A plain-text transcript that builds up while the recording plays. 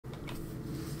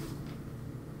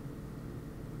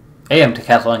Hey, I'm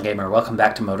Decathlon Gamer. Welcome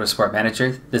back to Motorsport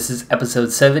Manager. This is episode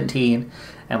 17,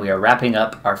 and we are wrapping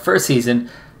up our first season,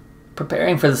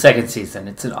 preparing for the second season.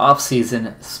 It's an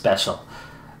off-season special.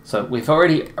 So we've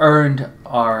already earned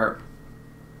our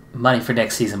money for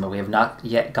next season, but we have not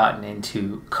yet gotten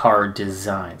into car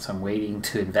design. So I'm waiting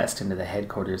to invest into the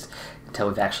headquarters until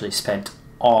we've actually spent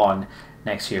on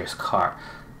next year's car.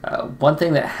 One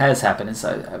thing that has happened is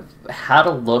I've had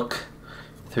a look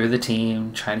through the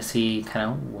team, trying to see kind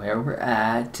of where we're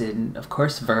at, and of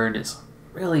course Vern is a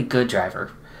really good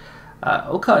driver.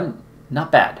 Ocon,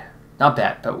 not bad,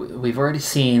 but we've already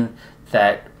seen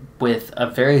that with a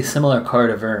very similar car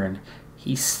to Vern,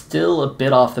 he's still a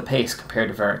bit off the pace compared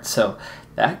to Vern. So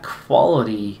that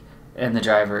quality in the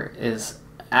driver is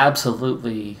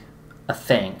absolutely a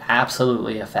thing,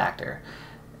 absolutely a factor.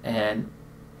 And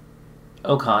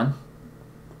Ocon,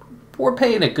 we're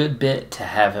paying a good bit to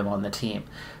have him on the team.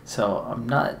 So I'm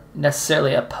not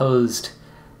necessarily opposed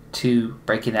to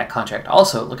breaking that contract.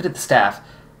 Also, looking at the staff,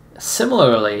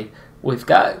 similarly, we've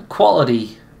got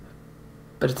quality,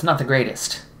 but it's not the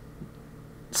greatest.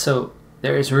 So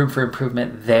there is room for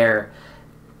improvement there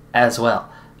as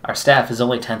well. Our staff is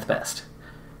only 10th best.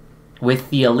 With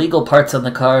the illegal parts on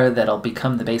the car that'll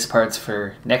become the base parts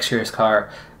for next year's car,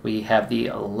 we have the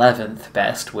 11th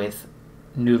best with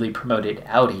newly promoted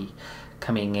Audi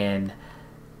coming in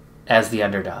as the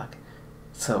underdog.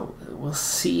 So we'll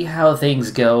see how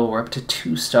things go. We're up to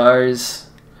 2 stars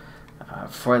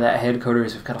for that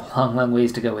headquarters. We've got a long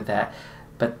ways to go with that,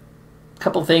 but a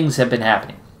couple things have been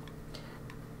happening.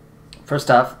 First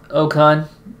off, Ocon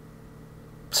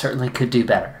certainly could do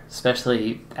better,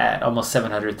 especially at almost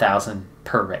 700,000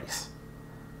 per race.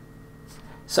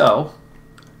 So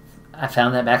I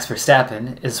found that Max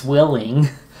Verstappen is willing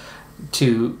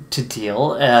to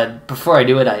deal. Before I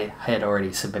do it, I had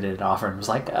already submitted an offer and was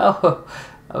like, oh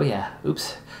yeah,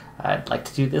 oops, I'd like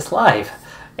to do this live.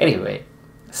 Anyway,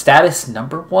 status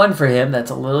number 1 for him. That's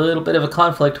a little bit of a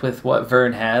conflict with what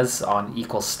Vern has on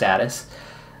equal status.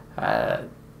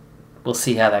 We'll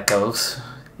see how that goes.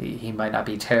 He might not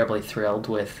be terribly thrilled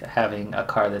with having a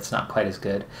car that's not quite as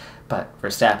good, but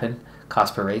Verstappen,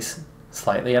 cost per race,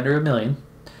 slightly under $1 million,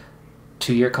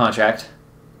 2-year contract,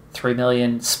 $3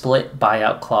 million split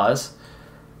buyout clause,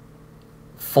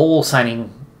 full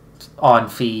signing on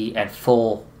fee, and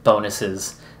full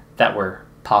bonuses that were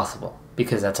possible,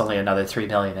 because that's only another $3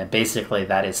 million, and basically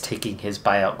that is taking his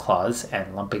buyout clause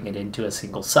and lumping it into a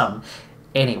single sum.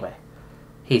 Anyway,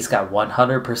 he's got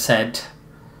 100%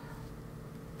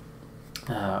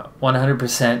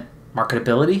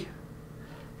 marketability,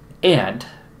 and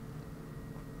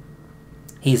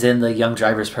he's in the Young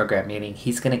Drivers program, meaning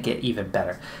he's going to get even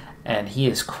better. And he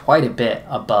is quite a bit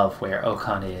above where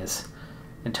Ocon is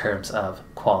in terms of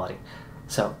quality.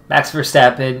 So Max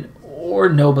Verstappen or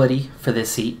nobody for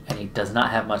this seat, and he does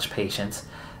not have much patience.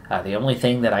 The only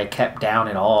thing that I kept down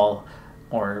at all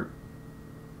or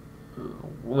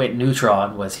went neutral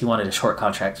on was he wanted a short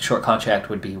contract. Short contract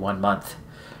would be 1 month.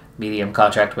 Medium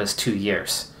contract was 2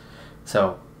 years.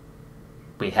 So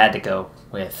we had to go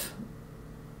with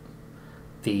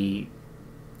the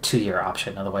 2-year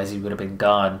option. Otherwise, he would have been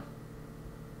gone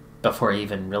before he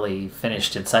even really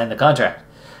finished and signed the contract.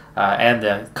 And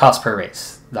the cost per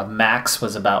race, the max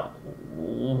was about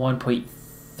 1.3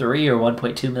 or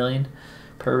 1.2 million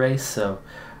per race. So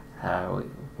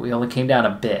we only came down a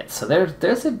bit. So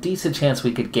there's a decent chance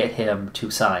we could get him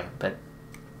to sign, but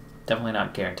definitely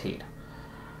not guaranteed.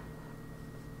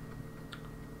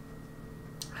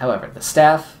 However, the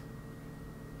staff,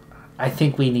 I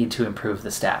think we need to improve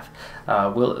the staff.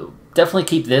 We'll definitely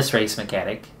keep this race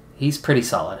mechanic. He's pretty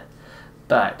solid.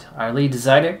 But our lead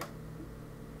designer,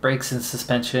 brakes and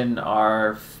suspension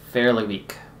are fairly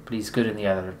weak, but he's good in the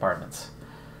other departments.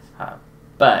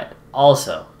 But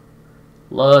also,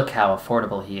 look how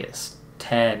affordable he is.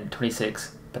 10,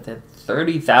 26, but then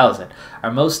 30,000.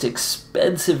 Our most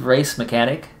expensive race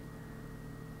mechanic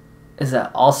is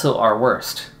also our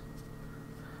worst.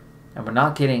 And we're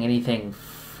not getting anything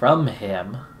from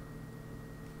him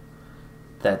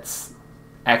that's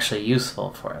actually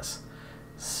useful for us.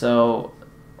 So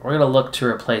we're going to look to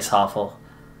replace Hoffel.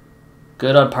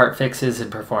 Good on part fixes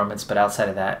and performance, but outside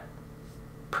of that,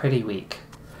 pretty weak.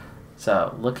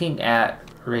 So looking at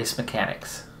race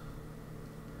mechanics,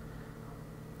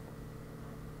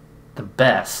 the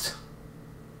best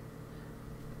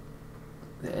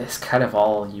is kind of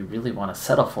all you really want to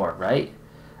settle for, right?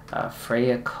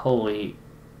 Freya Coley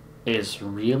is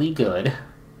really good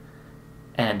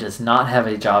and does not have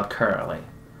a job currently.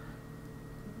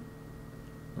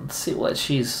 Let's see what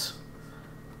she's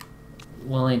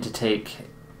willing to take in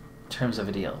terms of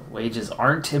a deal. Wages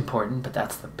aren't important, but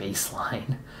that's the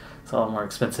baseline. It's a lot more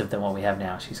expensive than what we have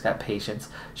now. She's got patience.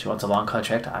 She wants a long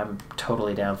contract. I'm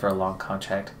totally down for a long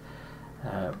contract.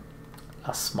 A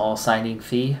small signing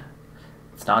fee.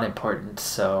 It's not important,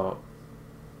 so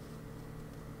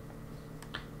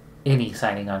any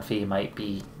signing on fee might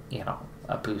be,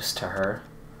 a boost to her.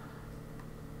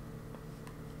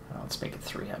 Let's make it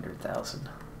 300,000.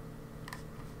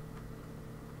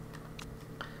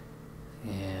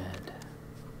 And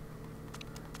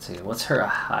let's see, what's her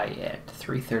high end?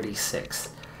 336.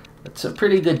 That's a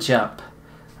pretty good jump,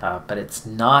 but it's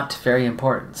not very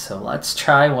important. So let's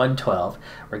try 112.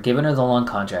 We're giving her the long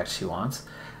contract she wants,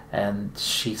 and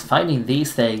she's finding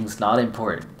these things not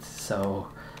important. So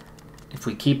if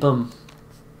we keep them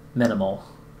minimal,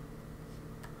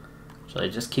 actually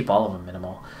just keep all of them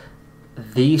minimal,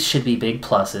 these should be big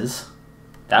pluses.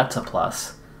 That's a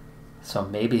plus. So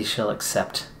maybe she'll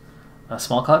accept a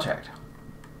small contract.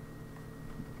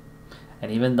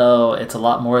 And even though it's a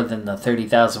lot more than the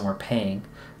 30,000 we're paying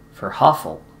for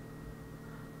Hoffel,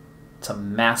 it's a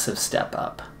massive step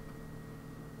up.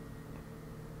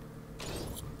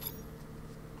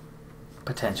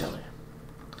 Potentially.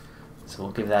 So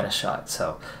we'll give that a shot.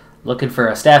 So looking for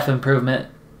a staff improvement,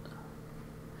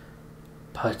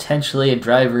 potentially a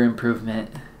driver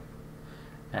improvement,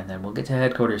 and then we'll get to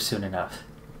headquarters soon enough.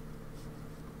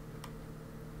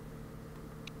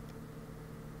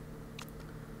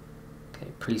 Okay,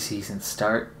 preseason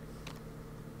start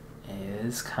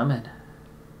is coming.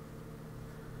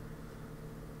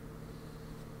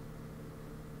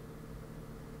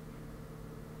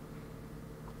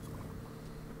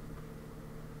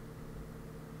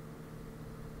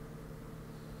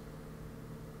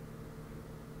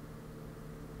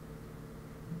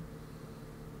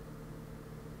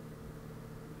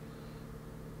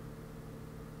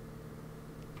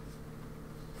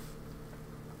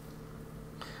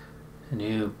 A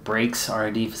new brakes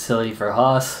R&D facility for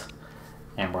Haas,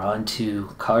 and we're on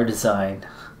to car design.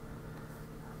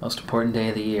 Most important day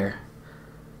of the year.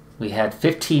 We had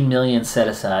 15 million set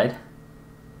aside.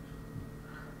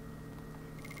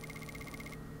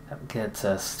 That gets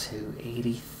us to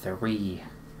 83.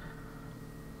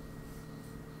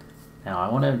 Now I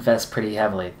want to invest pretty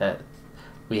heavily. That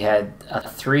we had a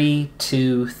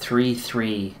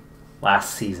 3-2-3-3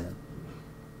 last season.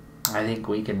 I think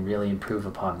we can really improve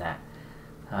upon that.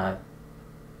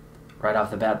 Right off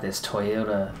the bat, this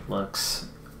Toyota looks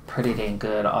pretty dang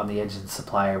good on the engine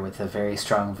supplier with a very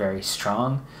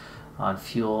strong on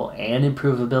fuel and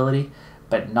improvability,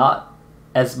 but not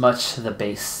as much to the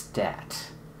base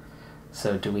stat.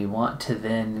 So do we want to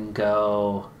then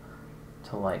go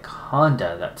to like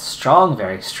Honda, that's strong,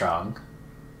 very strong,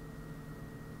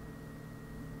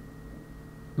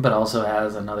 but also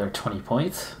has another 20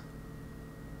 points?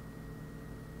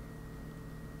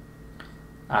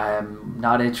 I'm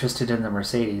not interested in the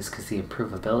Mercedes because the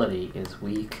improvability is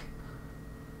weak,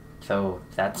 though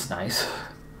that's nice.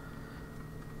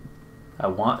 I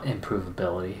want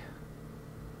improvability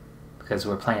because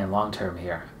we're playing long term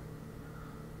here.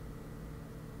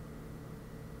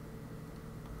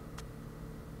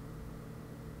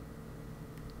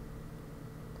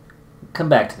 Come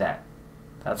back to that.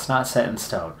 That's not set in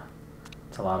stone.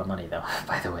 It's a lot of money though,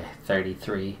 by the way.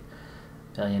 $33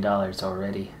 million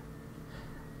already.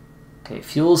 Okay,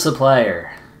 fuel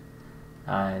supplier.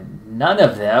 None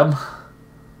of them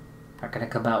are going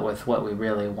to come out with what we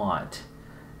really want.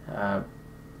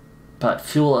 But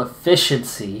fuel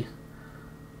efficiency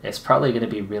is probably going to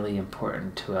be really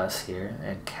important to us here.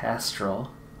 And Castrol.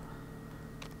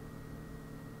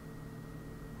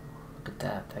 Look at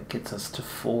that. That gets us to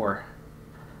 4.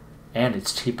 And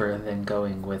it's cheaper than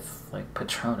going with like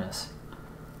Petronas.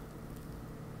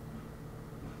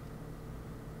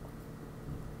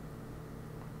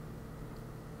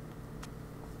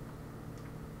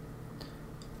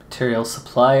 Material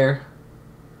supplier,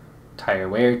 tire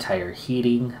wear, tire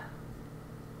heating.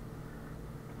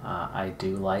 I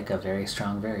do like a very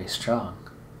strong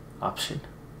option.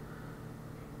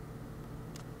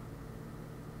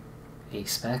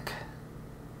 A-spec.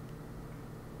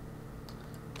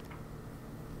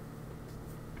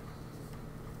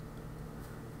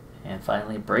 And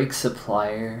finally, brake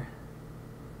supplier,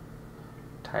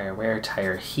 tire wear,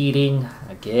 tire heating.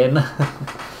 Again,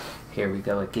 here we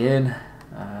go again.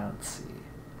 Let's see.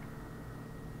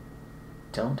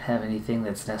 Don't have anything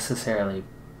that's necessarily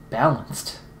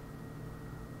balanced.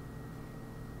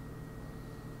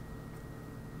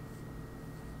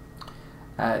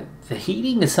 The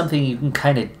heating is something you can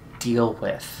kind of deal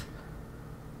with.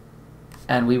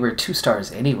 And we were 2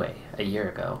 stars anyway a year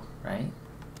ago, right?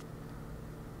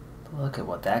 Look at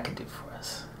what that could do for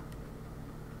us.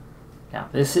 Now,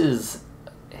 this is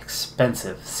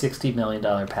expensive, $60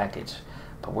 million package.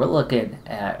 But we're looking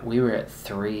at, we were at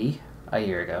 3 a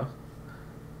year ago.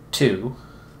 2,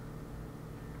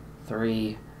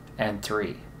 3, and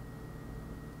 3.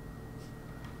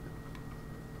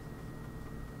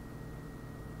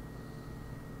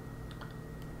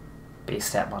 Base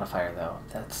stat modifier though,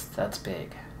 that's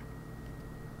big.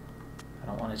 I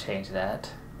don't want to change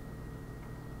that.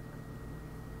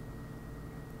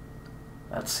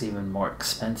 That's even more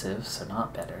expensive, so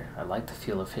not better. I like the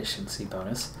fuel efficiency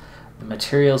bonus. The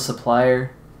material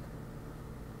supplier,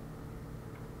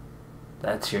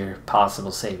 that's your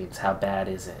possible savings. How bad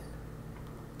is it?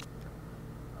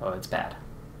 Oh, it's bad.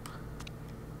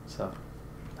 So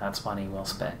that's money well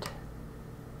spent.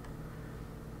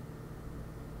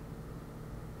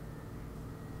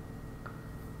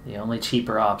 The only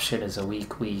cheaper option is a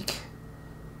week.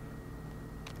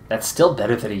 That's still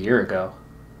better than a year ago.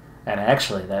 And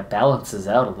actually, that balances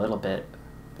out a little bit.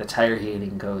 The tire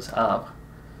heating goes up.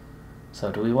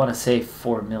 So do we want to save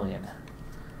 $4 million?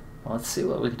 Well, let's see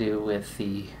what we can do with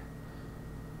the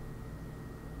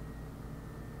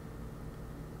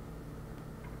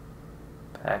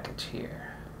package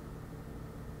here.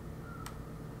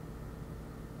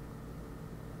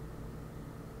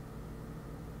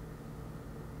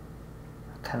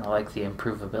 I kind of like the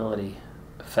improvability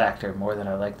factor more than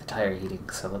I like the tire heating,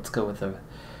 so let's go with the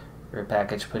rear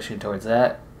package pushing towards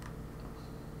that.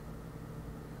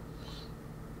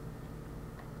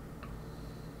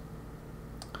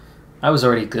 I was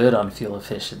already good on fuel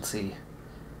efficiency.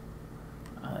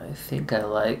 I think I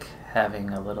like having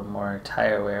a little more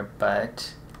tire wear,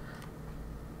 but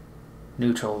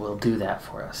neutral will do that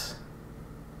for us.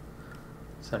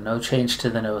 So no change to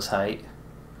the nose height.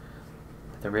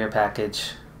 The rear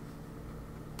package.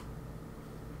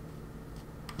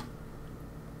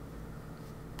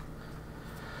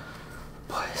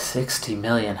 Boy, 60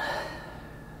 million.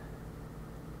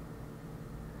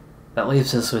 That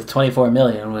leaves us with 24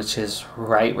 million, which is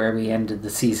right where we ended the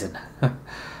season.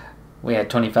 We had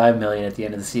 25 million at the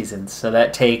end of the season, so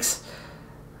that takes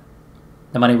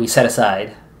the money we set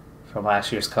aside from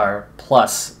last year's car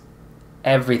plus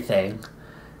everything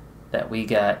that we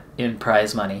got in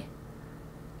prize money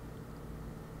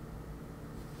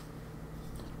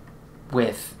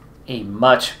with a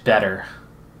much better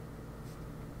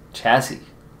chassis.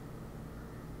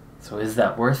 So is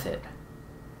that worth it?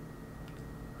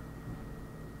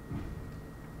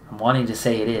 I'm wanting to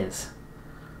say it is.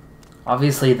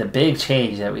 Obviously, the big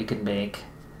change that we could make,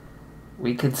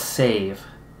 we could save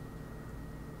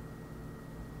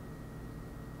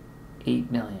 $8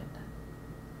 million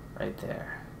right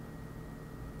there.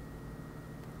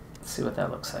 Let's see what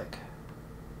that looks like.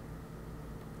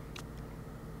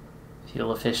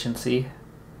 Fuel efficiency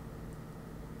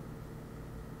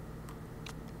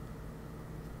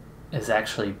is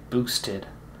actually boosted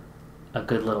a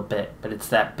good little bit, but it's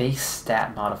that base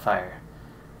stat modifier,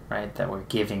 right, that we're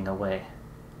giving away.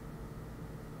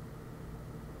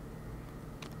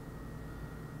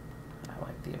 I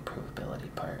like the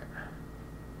improvability part.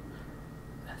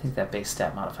 I think that base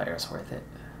stat modifier is worth it.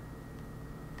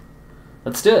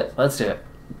 Let's do it. Let's do it.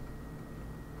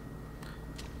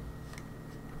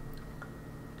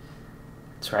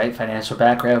 That's right, financial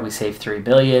background, we saved $3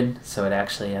 billion, so it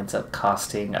actually ends up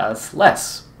costing us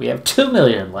less. We have $2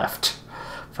 million left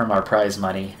from our prize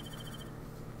money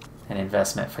and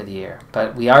investment for the year.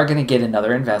 But we are going to get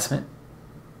another investment,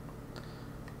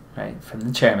 right, from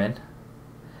the chairman.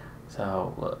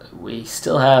 So we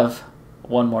still have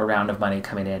one more round of money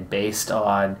coming in based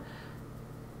on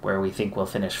where we think we'll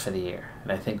finish for the year.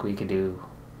 And I think we could do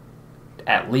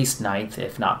at least 9th,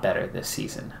 if not better, this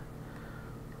season.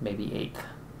 Maybe 8th.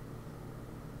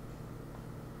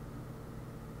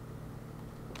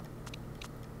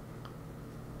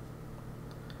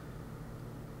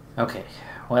 Okay,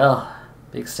 well,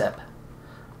 big step.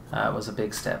 It was a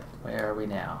big step. Where are we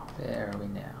now? Where are we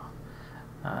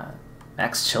now?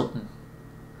 Max Chilton.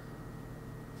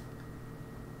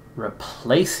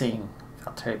 Replacing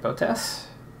Valtteri Bottas.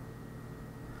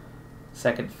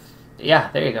 Second. Yeah,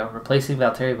 there you go. Replacing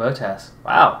Valtteri Bottas.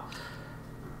 Wow.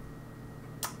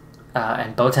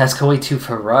 And Bottas going to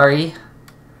Ferrari.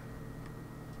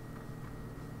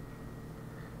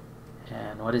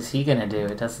 And what is he going to do?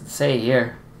 It doesn't say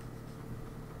here.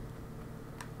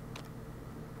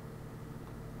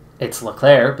 It's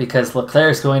Leclerc, because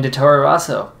Leclerc is going to Toro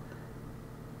Rosso.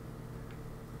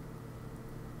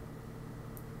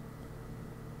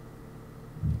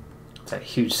 It's a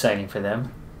huge signing for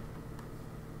them.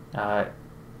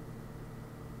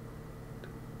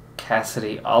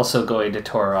 Cassidy also going to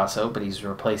Toro Rosso, but he's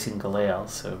replacing Galale,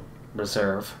 so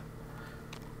reserve.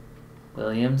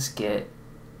 Williams get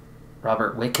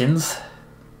Robert Wickens.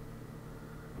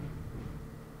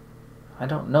 I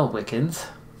don't know Wickens.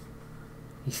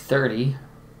 He's 30.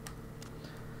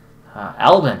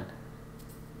 Albon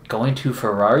going to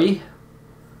Ferrari.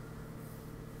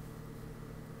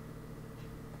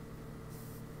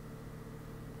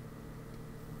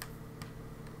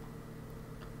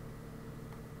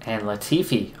 And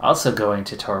Latifi also going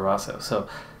to Toro Rosso. So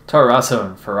Toro Rosso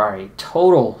and Ferrari,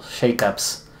 total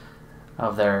shakeups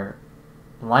of their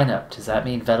lineup. Does that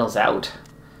mean Vettel's out?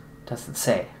 Doesn't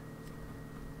say.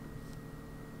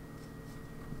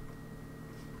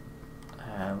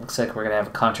 Looks like we're going to have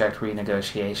a contract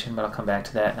renegotiation, but I'll come back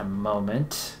to that in a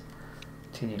moment.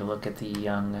 Continue to look at the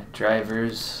young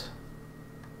drivers.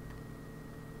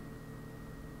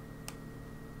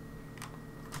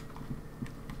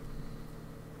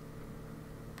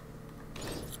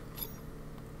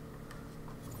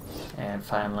 And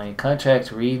finally, contract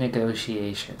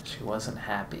renegotiation. She wasn't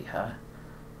happy, huh?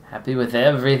 Happy with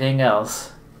everything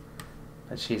else,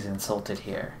 but she's insulted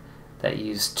here. That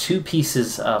used 2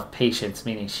 pieces of patience,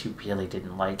 meaning she really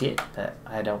didn't like it, but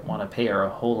I don't want to pay her a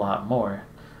whole lot more.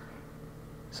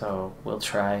 So we'll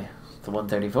try the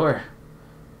 134.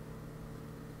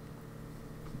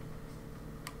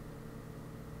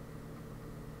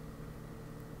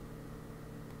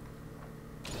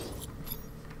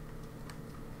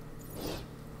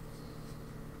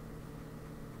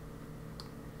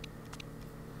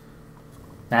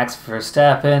 Max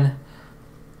Verstappen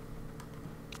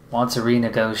wants a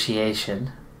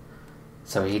renegotiation,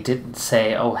 so he didn't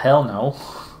say, oh hell no.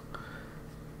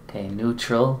 Okay,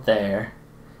 neutral there,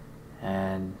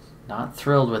 and not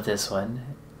thrilled with this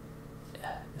one.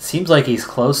 It seems like he's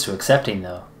close to accepting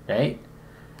though, right?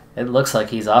 It looks like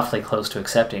he's awfully close to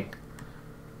accepting.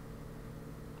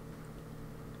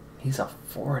 He's a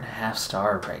 4.5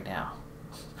 star right now.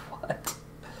 What?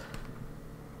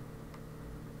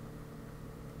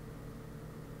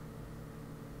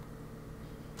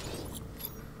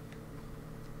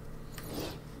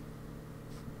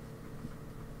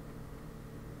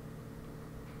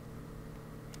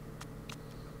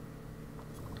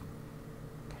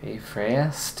 Okay,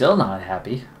 Freya, still not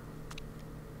happy.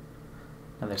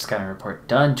 Another scouting report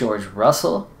done. George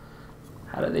Russell.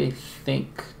 How do they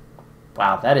think?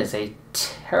 Wow, that is a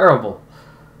terrible...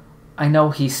 I know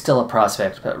he's still a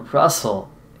prospect, but Russell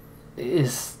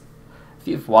is... If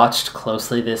you've watched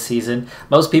closely this season,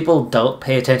 most people don't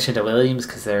pay attention to Williams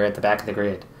because they're at the back of the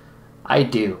grid. I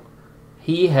do.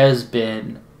 He has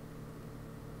been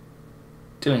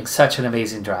doing such an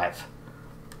amazing drive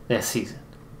this season.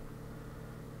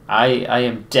 I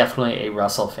am definitely a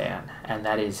Russell fan, and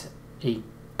that is a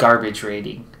garbage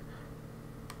rating.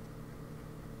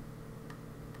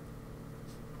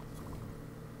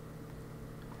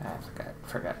 I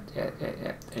forgot. Yeah,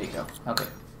 there you go. Okay.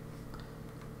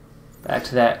 Back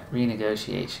to that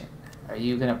renegotiation. Are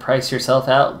you going to price yourself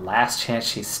out? Last chance.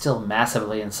 She's still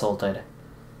massively insulted.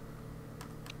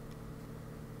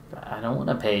 But I don't want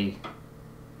to pay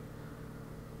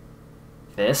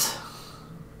this.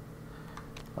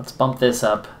 Let's bump this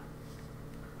up.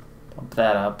 Bump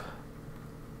that up.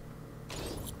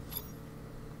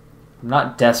 I'm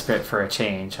not desperate for a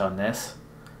change on this.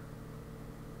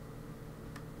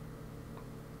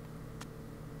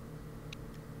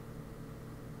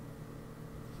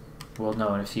 We'll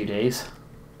know in a few days.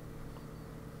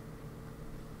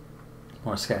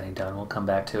 More scouting done. We'll come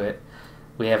back to it.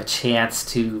 We have a chance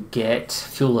to get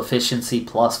fuel efficiency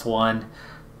 +1.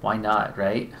 Why not,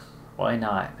 right? Why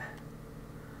not?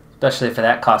 Especially for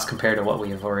that cost compared to what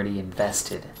we have already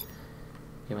invested.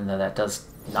 Even though that does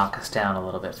knock us down a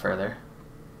little bit further.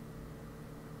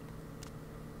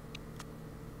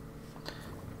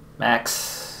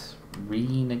 Max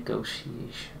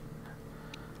renegotiation.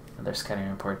 Another scouting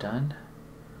report done.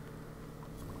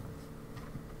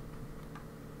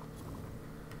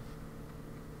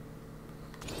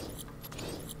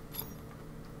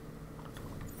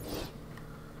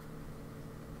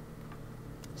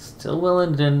 Still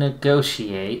willing to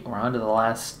negotiate. We're on to the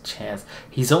last chance.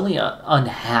 He's only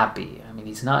unhappy. I mean,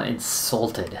 he's not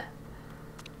insulted.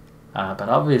 But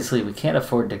obviously, we can't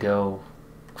afford to go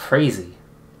crazy.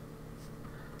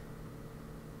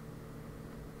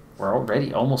 We're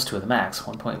already almost to the max.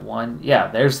 1.1. Yeah,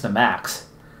 there's the max.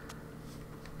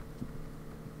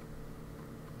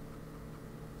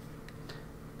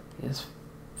 He has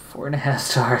 4.5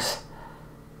 stars.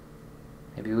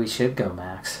 Maybe we should go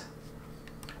max.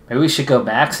 Maybe we should go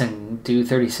max and do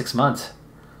 36 months.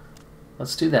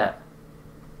 Let's do that.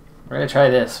 We're gonna try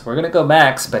this. We're gonna go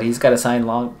max, but he's got to sign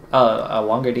a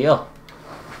longer deal.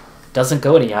 Doesn't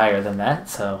go any higher than that,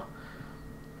 so.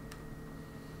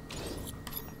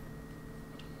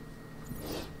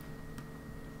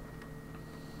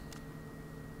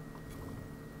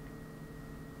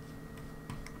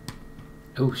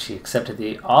 Oh, she accepted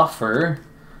the offer.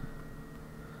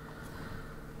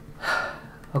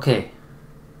 Okay.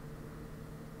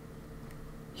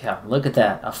 Yeah, look at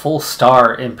that. A full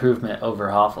star improvement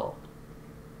over Hoffel.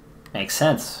 Makes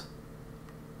sense.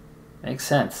 Makes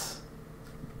sense.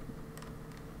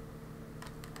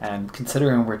 And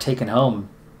considering we're taking home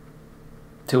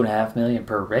 $2.5 million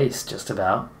per race, just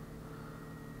about,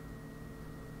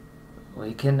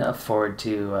 we can afford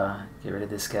to get rid of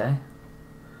this guy.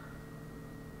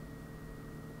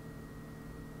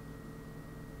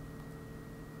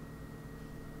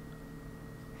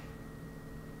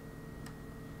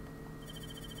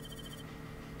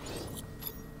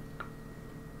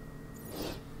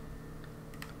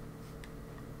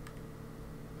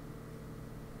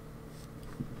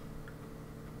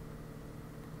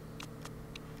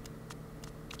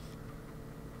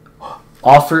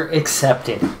 Offer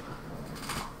accepted.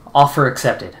 Offer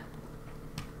accepted.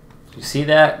 Did you see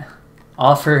that?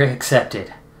 Offer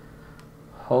accepted.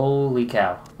 Holy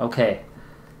cow. Okay.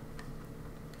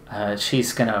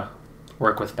 She's gonna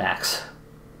work with Max.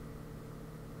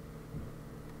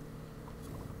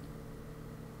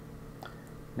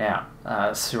 Now,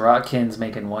 Sirotkin's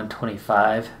making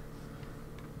 125.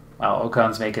 Wow,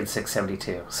 Ocon's making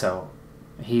 672. So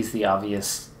he's the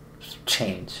obvious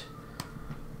change.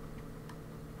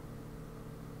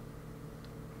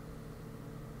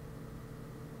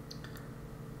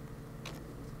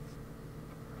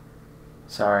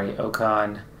 Sorry,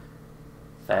 Ocon.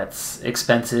 That's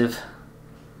expensive.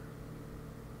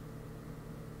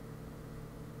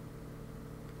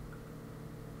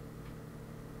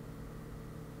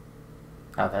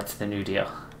 Oh, that's the new deal.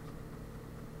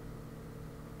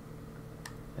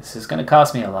 This is going to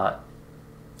cost me a lot.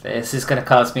 This is going to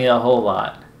cost me a whole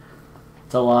lot.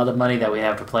 It's a lot of money that we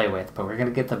have to play with, but we're going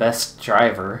to get the best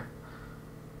driver,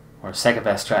 or second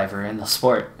best driver in the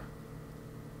sport.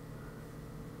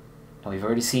 And we've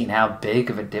already seen how big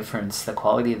of a difference the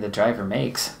quality of the driver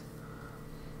makes.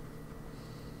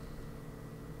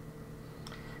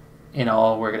 In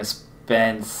all, we're going to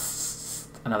spend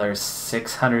another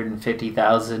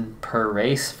 $650,000 per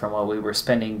race from what we were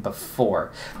spending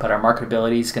before, but our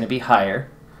marketability is going to be higher.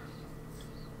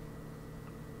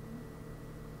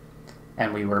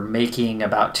 And we were making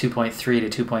about 2.3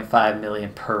 to 2.5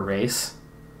 million per race.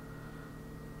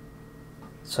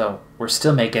 So we're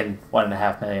still making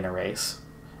 $1.5 million a race.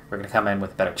 We're going to come in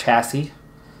with a better chassis,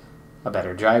 a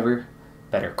better driver,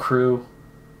 better crew.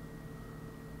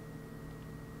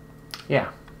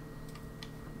 Yeah.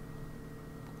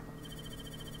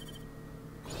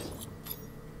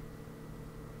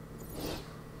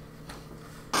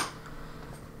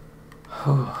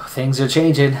 Whew, things are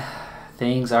changing.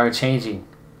 Things are changing.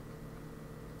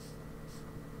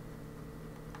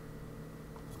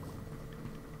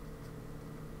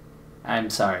 I'm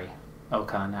sorry,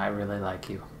 Ocon. I really like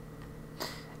you.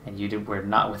 And you were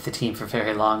not with the team for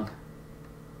very long.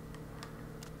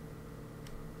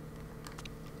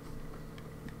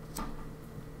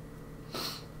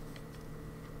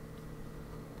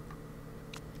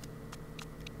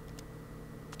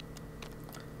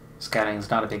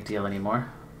 Scouting's not a big deal anymore.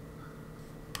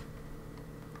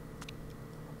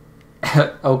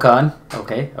 Ocon.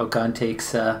 Okay, Ocon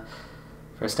takes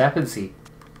Verstappen's seat.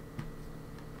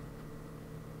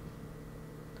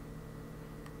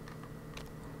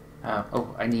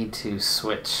 Oh, I need to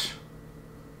switch.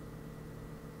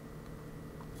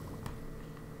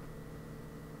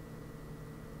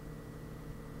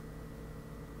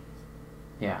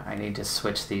 Yeah, I need to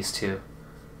switch these two.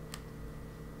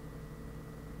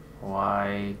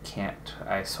 Why can't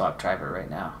I swap driver right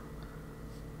now?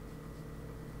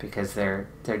 Because they're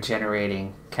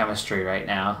generating chemistry right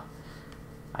now.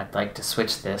 I'd like to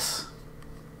switch this.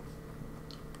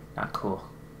 Not cool.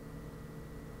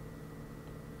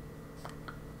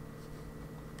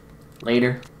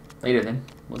 Later. Later then.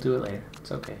 We'll do it later.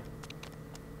 It's okay.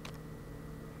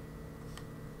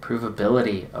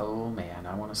 Provability. Oh man,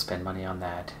 I want to spend money on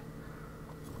that.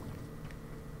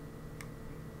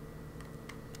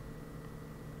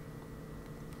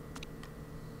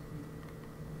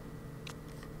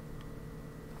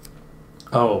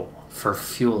 Oh, for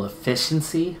fuel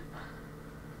efficiency?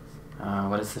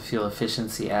 What is the fuel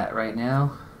efficiency at right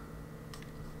now?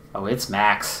 Oh, it's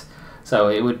max. So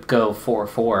it would go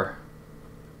 4.4.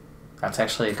 That's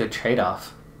actually a good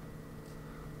trade-off.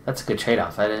 That's a good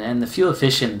trade-off, and the fuel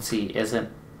efficiency isn't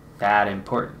that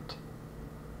important.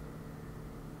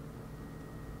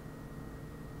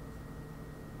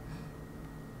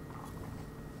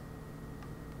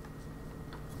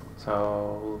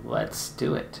 So let's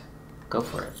do it. Go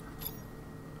for it.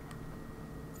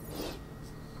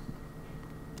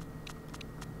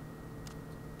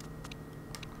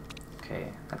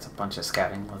 Okay, that's a bunch of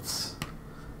scouting. Let's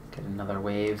get another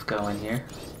wave going here.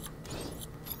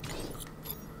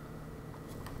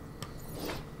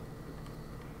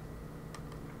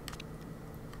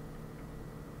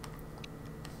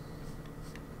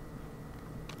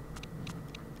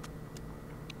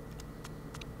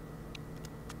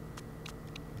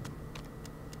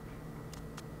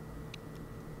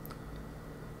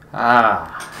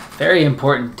 Ah, very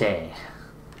important day.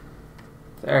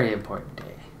 Very important day.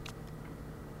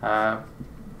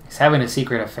 He's having a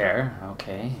secret affair.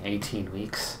 Okay, 18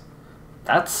 weeks.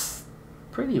 That's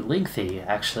pretty lengthy,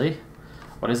 actually.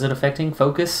 What is it affecting?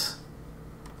 Focus?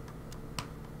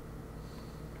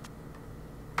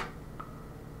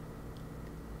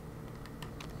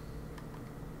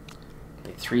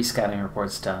 Okay, 3 scouting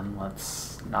reports done.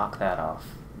 Let's knock that off.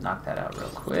 Knock that out real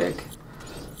quick.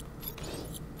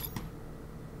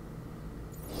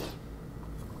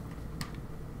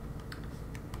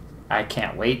 I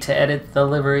can't wait to edit the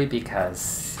livery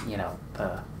because, you know,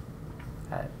 the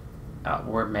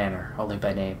word manner, only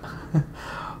by name.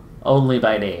 Only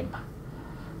by name.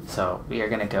 So we are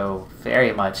going to go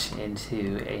very much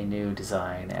into a new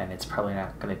design, and it's probably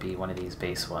not going to be one of these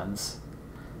base ones.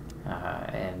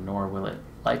 And nor will it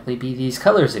likely be these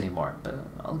colors anymore, but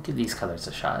I'll give these colors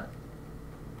a shot.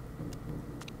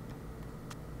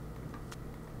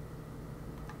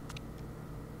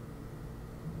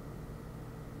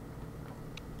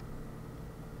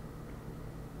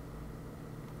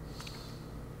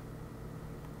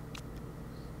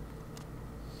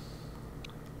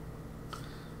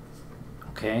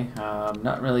 Okay, I'm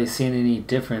not really seeing any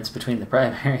difference between the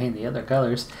primary and the other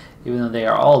colors, even though they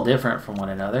are all different from one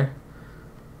another.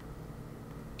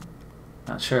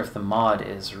 Not sure if the mod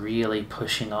is really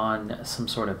pushing on some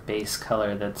sort of base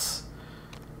color that's...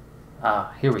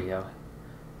 Ah, here we go.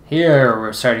 Here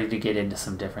we're starting to get into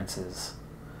some differences.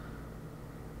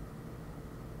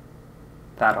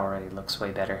 That already looks way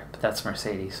better, but that's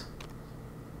Mercedes.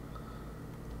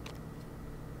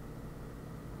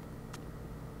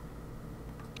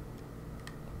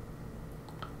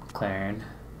 McLaren.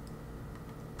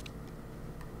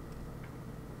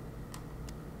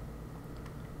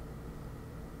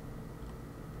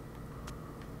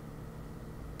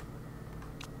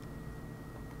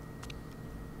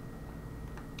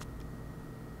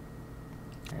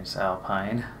 There's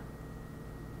Alpine.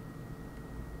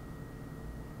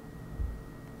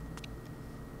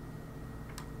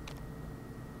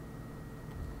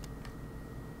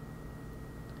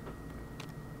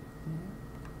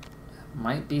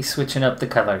 Might be switching up the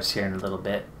colors here in a little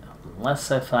bit,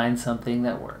 unless I find something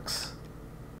that works.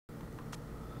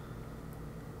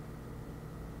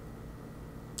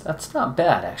 That's not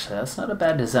bad, actually. That's not a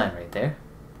bad design right there.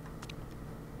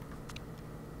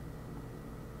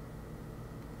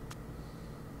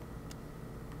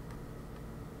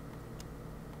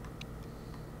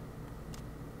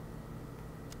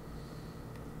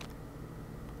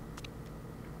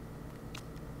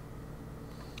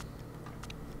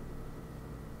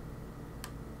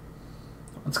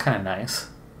 It's kind of nice.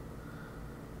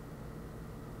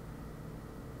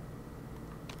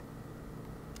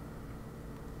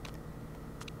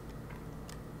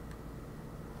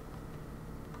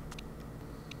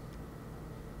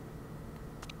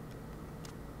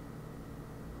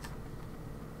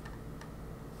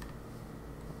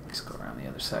 Let's go around the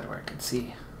other side where I can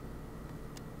see.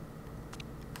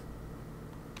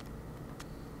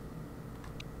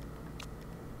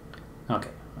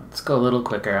 Okay. Let's go a little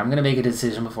quicker. I'm going to make a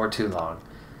decision before too long.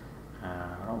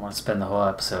 I don't want to spend the whole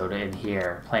episode in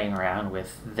here playing around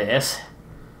with this.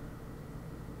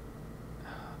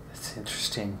 It's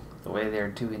interesting the way they're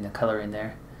doing the color in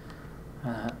there.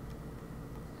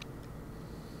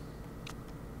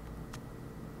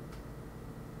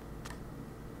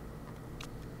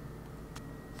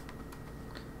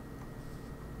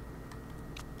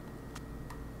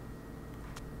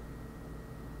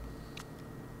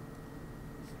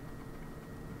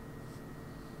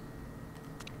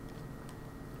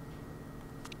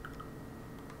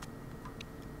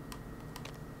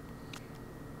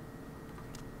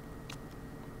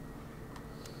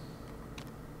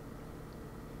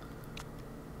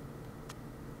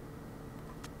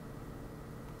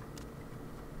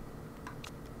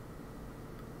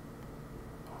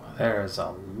 There's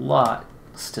a lot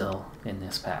still in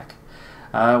this pack.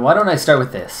 Why don't I start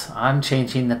with this? I'm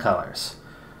changing the colors.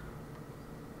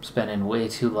 Spending way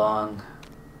too long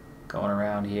going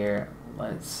around here.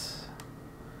 Let's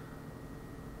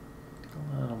get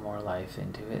a little more life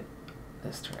into it.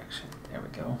 This direction. There we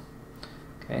go.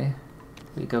 Okay,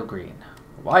 we go green.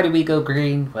 Why do we go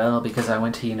green? Well, because I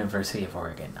went to University of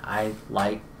Oregon. I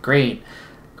like green.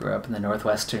 Grew up in the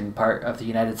northwestern part of the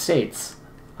United States.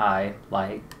 I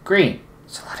like green.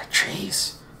 There's a lot of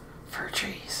trees. Fir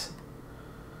trees.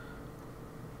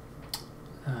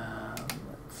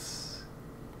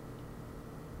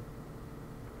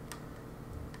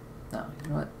 No, you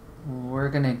know what? We're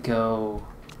gonna go...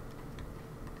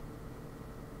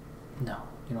 No,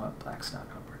 you know what? Black's not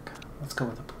gonna work. Let's go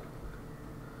with a blue.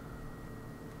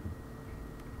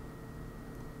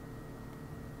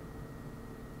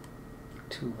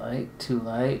 Too light, too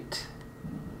light.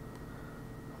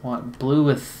 I want blue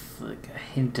with like a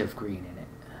hint of green in it.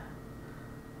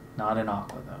 Not an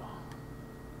aqua though.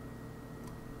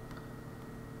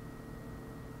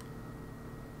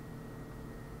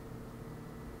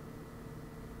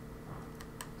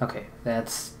 Okay,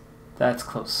 that's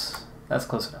close. That's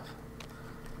close enough.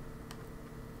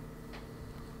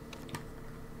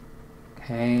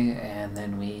 Okay, and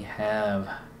then we have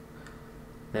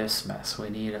this mess. We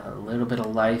need a little bit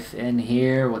of life in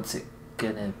here. What's it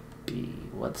gonna be?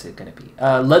 What's it gonna be?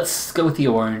 Let's go with the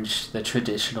orange, the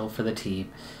traditional for the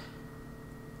team.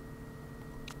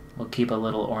 We'll keep a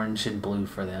little orange and blue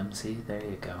for them. See, there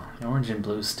you go. The orange and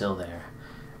blue's still there.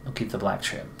 We'll keep the black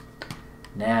trim.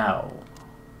 Now,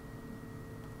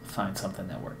 find something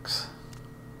that works.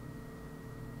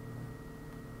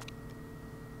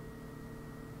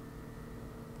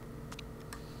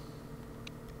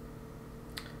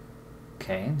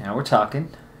 Okay, now we're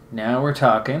talking. Now we're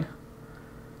talking.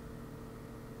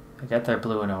 I got their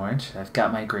blue and orange. I've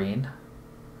got my green.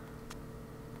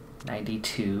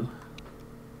 92.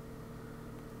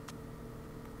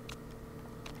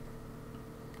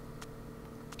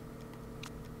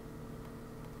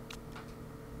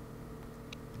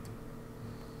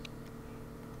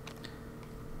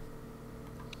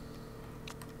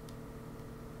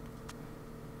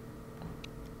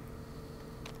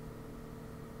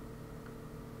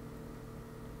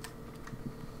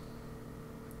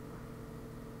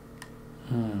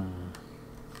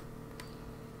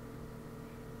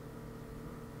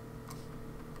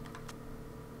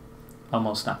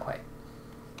 Almost, not quite.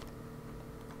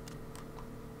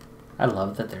 I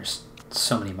love that there's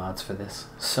so many mods for this.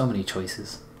 So many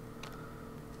choices.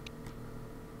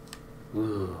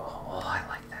 Ooh, oh, I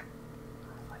like that.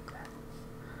 I like that.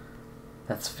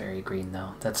 That's very green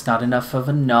though. That's not enough of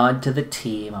a nod to the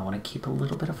team. I want to keep a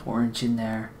little bit of orange in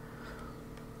there.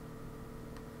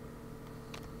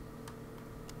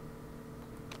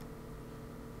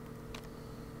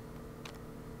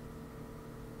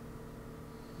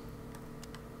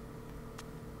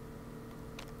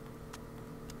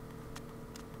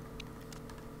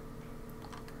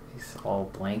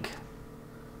 All blank.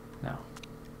 No.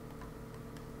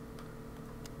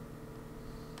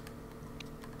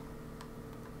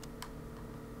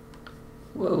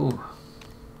 Whoa.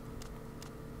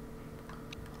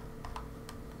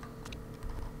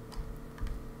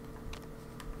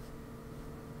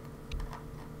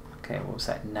 Okay, what was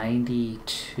that?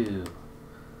 92.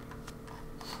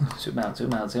 Zoom out,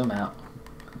 zoom out, zoom out.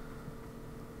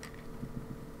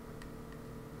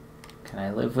 Can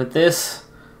I live with this?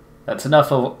 That's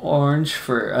enough of orange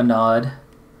for a nod.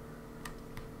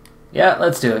 Yeah,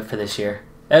 let's do it for this year.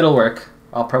 It'll work.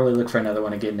 I'll probably look for another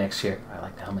one again next year. I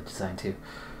like the helmet design too.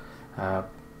 Oh,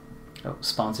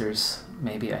 sponsors.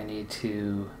 Maybe I need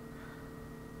to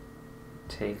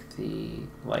take the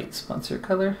light sponsor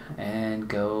color and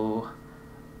go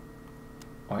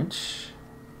orange.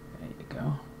 There you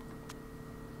go.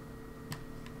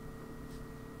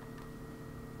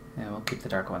 And we'll keep the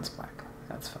dark ones black.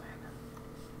 That's fine.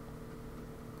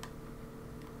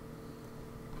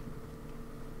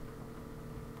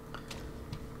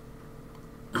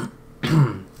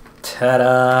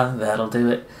 Ta-da! That'll do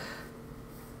it.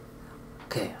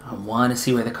 Okay, I want to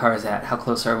see where the car is at. How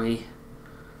close are we?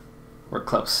 We're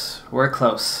close. We're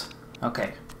close.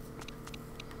 Okay.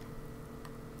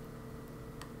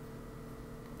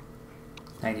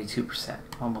 %.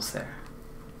 Almost there.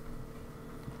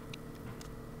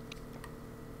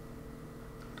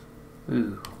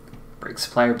 Ooh. Brake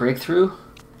supplier breakthrough.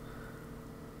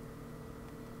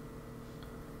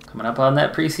 Coming up on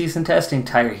that preseason testing.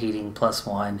 Tire heating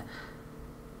 +1.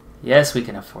 Yes, we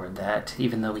can afford that,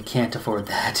 even though we can't afford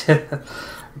that. We're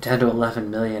down to 11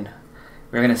 million.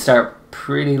 We're going to start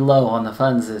pretty low on the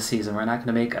funds this season. We're not going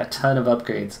to make a ton of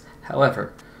upgrades.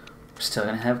 However, we're still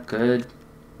going to have good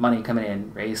money coming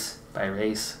in race by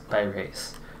race by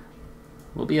race.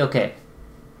 We'll be okay.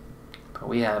 But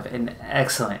we have an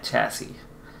excellent chassis.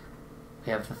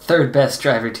 We have the third best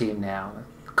driver team now.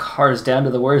 The car's down to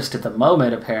the worst at the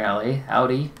moment, apparently.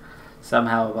 Audi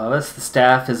somehow above us. The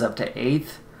staff is up to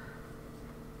 8th.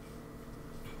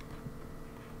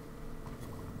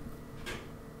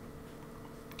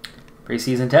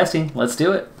 Preseason testing. Let's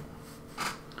do it.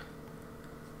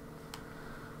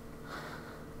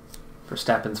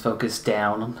 Verstappen's focus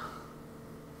down.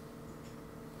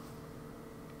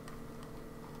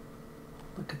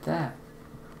 Look at that.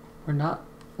 We're not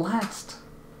last.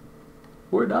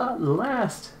 We're not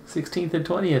last. 16th and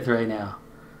 20th right now.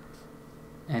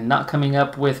 And not coming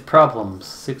up with problems.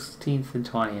 16th and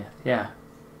 20th. Yeah.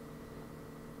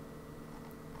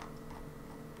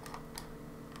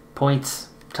 Points.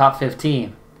 Top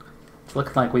 15. It's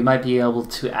looking like we might be able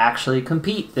to actually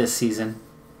compete this season.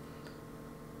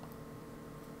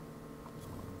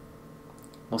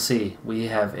 We'll see. We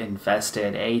have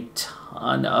invested a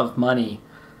ton of money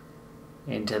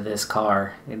into this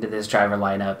car, into this driver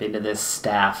lineup, into this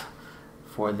staff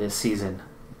for this season.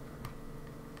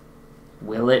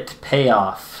 Will it pay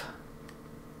off?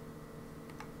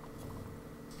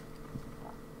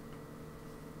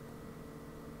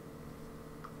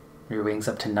 Rear wings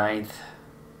up to 9th.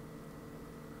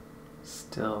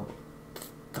 Still,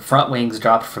 the front wings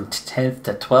dropped from 10th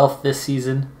to 12th this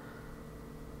season.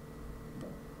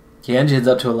 The engine's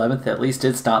up to 11th. At least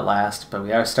it's not last, but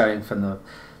we are starting from the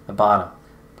bottom.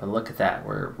 But look at that.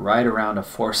 We're right around a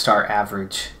 4-star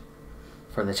average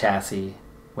for the chassis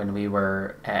when we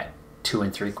were at 2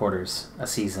 3/4 a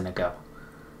season ago.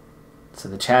 So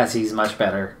the chassis is much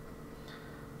better.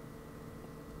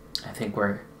 I think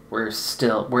we're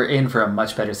in for a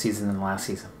much better season than last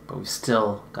season, but we've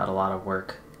still got a lot of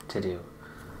work to do.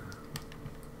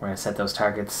 We're going to set those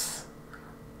targets.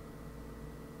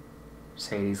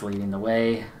 Mercedes leading the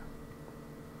way.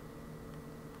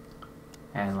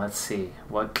 And let's see,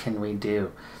 what can we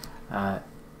do?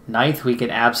 9th we can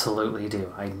absolutely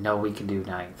do. I know we can do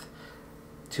 9th.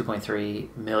 2.3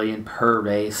 million per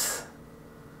race.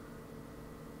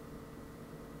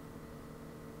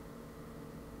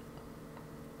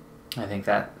 I think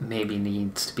that maybe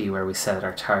needs to be where we set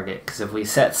our target, because if we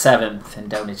set 7th and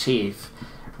don't achieve,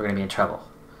 we're going to be in trouble.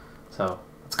 So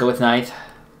let's go with 9th.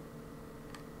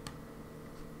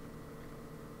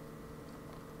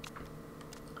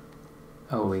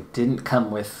 Oh, it didn't come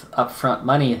with upfront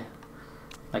money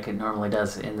like it normally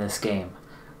does in this game.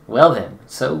 Well then,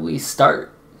 so we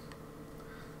start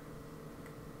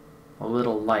a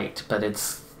little light, but it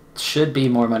should be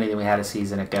more money than we had a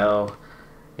season ago.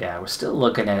 Yeah, we're still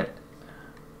looking at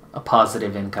a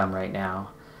positive income right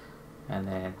now. And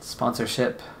then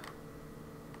sponsorship.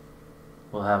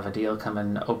 We'll have a deal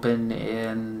coming open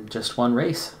in just one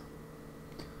race.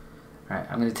 Alright,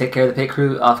 I'm going to take care of the pit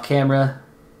crew off camera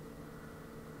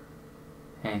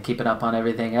and keeping up on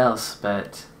everything else,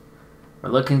 but we're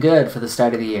looking good for the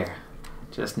start of the year.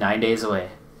 Just 9 days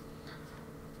away.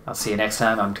 I'll see you next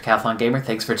time. I'm Decathlon Gamer.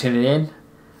 Thanks for tuning in.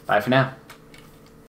 Bye for now.